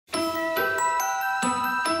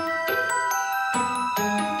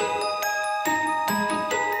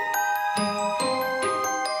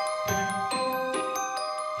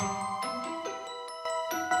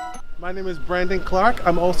My name is Brandon Clark.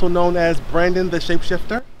 I'm also known as Brandon the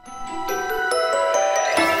Shapeshifter.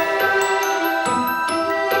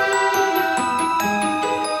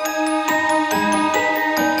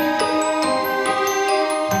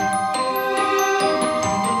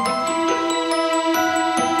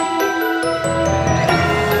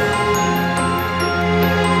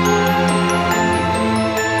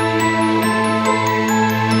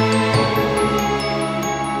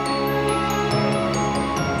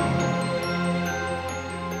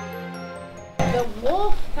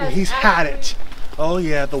 He's had it. Oh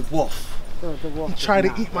yeah, the wolf. Oh, the wolf. He tried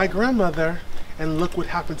to eat my grandmother, and look what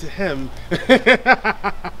happened to him.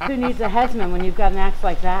 Who needs a headsman when you've got an axe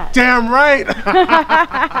like that? Damn right.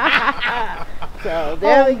 So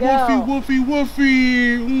there we go. Woofy,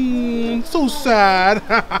 woofy, woofy. So sad.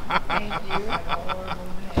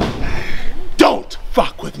 Don't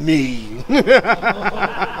fuck with me.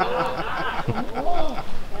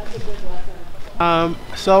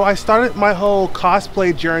 So I started my whole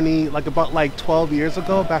cosplay journey about 12 years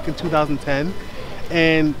ago, back in 2010.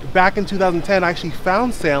 And back in 2010, I actually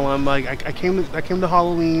found Salem. I came to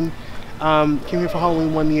Halloween, came here for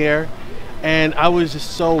Halloween one year, and I was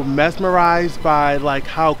just so mesmerized by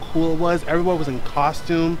how cool it was. Everyone was in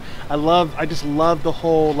costume. I just loved the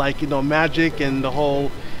whole magic and the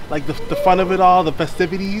whole the fun of it all, the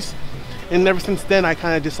festivities. And ever since then, I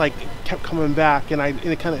kind of just kept coming back, and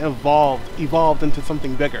it kind of evolved into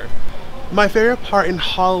something bigger. My favorite part in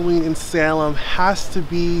Halloween in Salem has to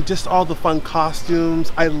be just all the fun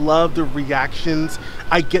costumes. I love the reactions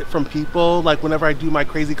I get from people, whenever I do my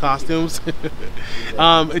crazy costumes.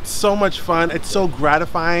 It's so much fun. It's so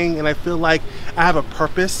gratifying, and I feel like I have a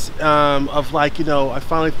purpose of I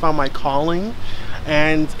finally found my calling.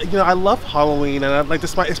 And I love Halloween, and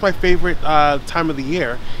it's my favorite time of the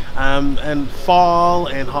year, and fall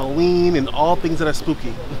and Halloween and all things that are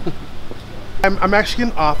spooky. I'm actually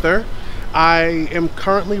an author. I am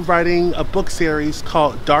currently writing a book series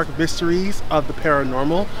called Dark Mysteries of the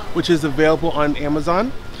Paranormal, which is available on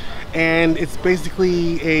Amazon, and it's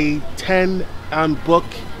basically a 10 book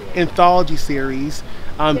anthology series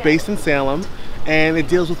based in Salem. And it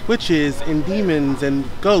deals with witches and demons and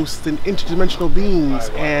ghosts and interdimensional beings.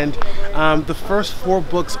 And the first 4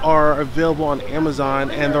 books are available on Amazon,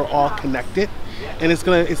 and they're all connected. And it's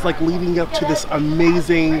leading up to this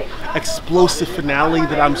amazing, explosive finale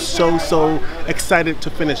that I'm so excited to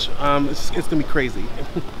finish. It's gonna be crazy.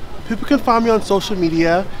 People can find me on social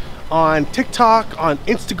media, on TikTok, on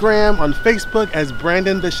Instagram, on Facebook as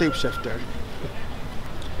Brandon the Shapeshifter.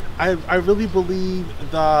 I really believe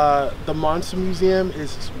the Monster Museum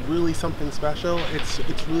is really something special. It's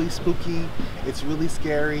really spooky. It's really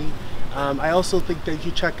scary. I also think that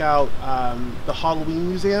you check out the Halloween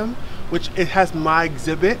Museum, which it has my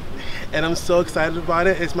exhibit, and I'm so excited about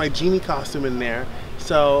it. It's my genie costume in there.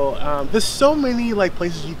 So there's so many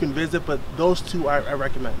places you can visit, but those 2 I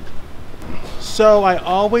recommend. So I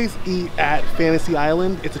always eat at Fantasy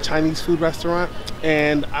Island. It's a Chinese food restaurant,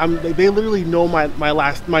 and they literally know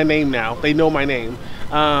my name now. They know my name,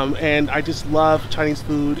 and I just love Chinese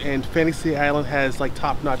food. And Fantasy Island has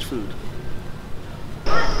top-notch food.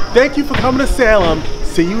 Thank you for coming to Salem.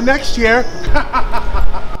 See you next year.